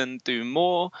we can do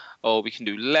more, or we can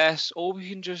do less, or we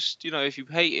can just, if you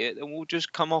hate it, then we'll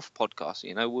just come off podcast.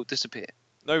 We'll disappear.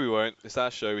 No, we won't. It's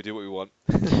our show. We do what we want.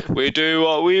 We do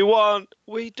what we want.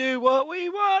 We do what we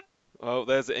want. Well,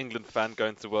 there's an England fan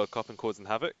going to the World Cup and causing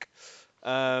havoc.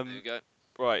 There you go.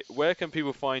 Right, where can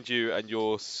people find you and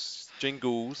your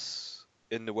jingles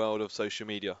in the world of social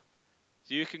media?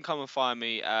 So you can come and find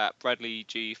me at Bradley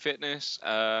G Fitness.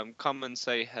 Come and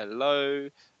say hello.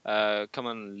 Come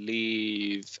and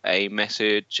leave a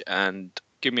message and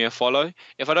give me a follow.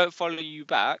 If I don't follow you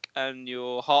back and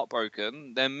you're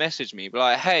heartbroken, then message me. Be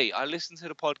like, hey, I listened to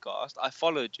the podcast. I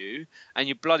followed you, and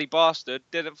you bloody bastard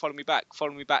didn't follow me back.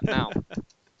 Follow me back now.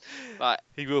 Like,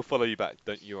 He will follow you back,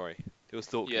 don't you worry. He'll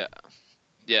stalk you. yeah.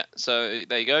 Yeah, so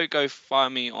there you go. Go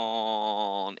find me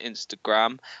on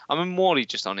Instagram. I'm morely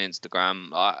just on Instagram.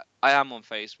 I am on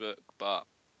Facebook, but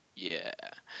yeah.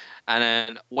 And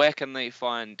then where can they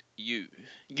find you?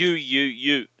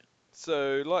 You.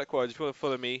 So, likewise, if you want to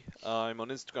follow me, I'm on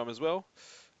Instagram as well.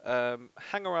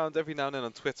 Hang around every now and then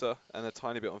on Twitter and a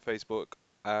tiny bit on Facebook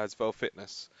as Vel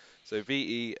Fitness. So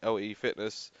VELE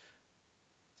Fitness.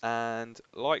 And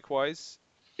likewise,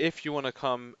 if you want to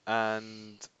come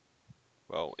and,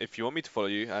 well, if you want me to follow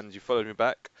you and you followed me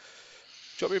back,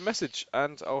 drop me a message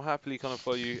and I'll happily kind of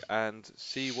follow you and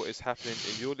see what is happening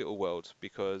in your little world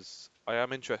because I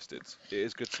am interested. It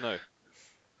is good to know.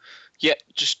 Yeah,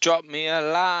 just drop me a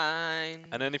line.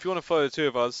 And then if you want to follow the two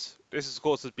of us, this of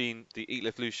course has been the Eat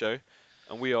Lift Lose show,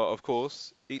 and we are of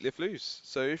course Eat Lift Lose.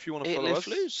 So if you want to Eat, follow live, us,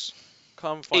 lose.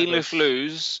 come Eat, find live, us.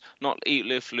 lose. Not eat,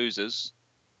 live, losers.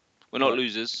 We're not What?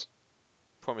 losers.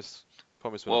 Promise,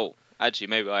 promise we're not. Well, actually,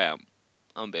 maybe I am.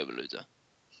 I'm a bit of a loser.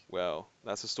 Well,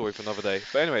 that's a story for another day.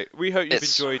 But anyway, we hope you've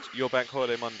It's enjoyed your bank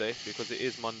holiday Monday because it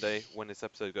is Monday when this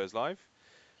episode goes live.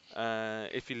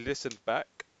 If you listened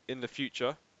back in the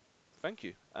future, thank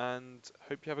you, and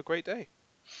hope you have a great day.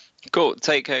 Cool.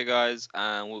 Take care, guys,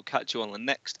 and we'll catch you on the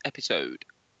next episode.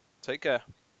 Take care.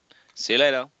 See you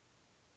later.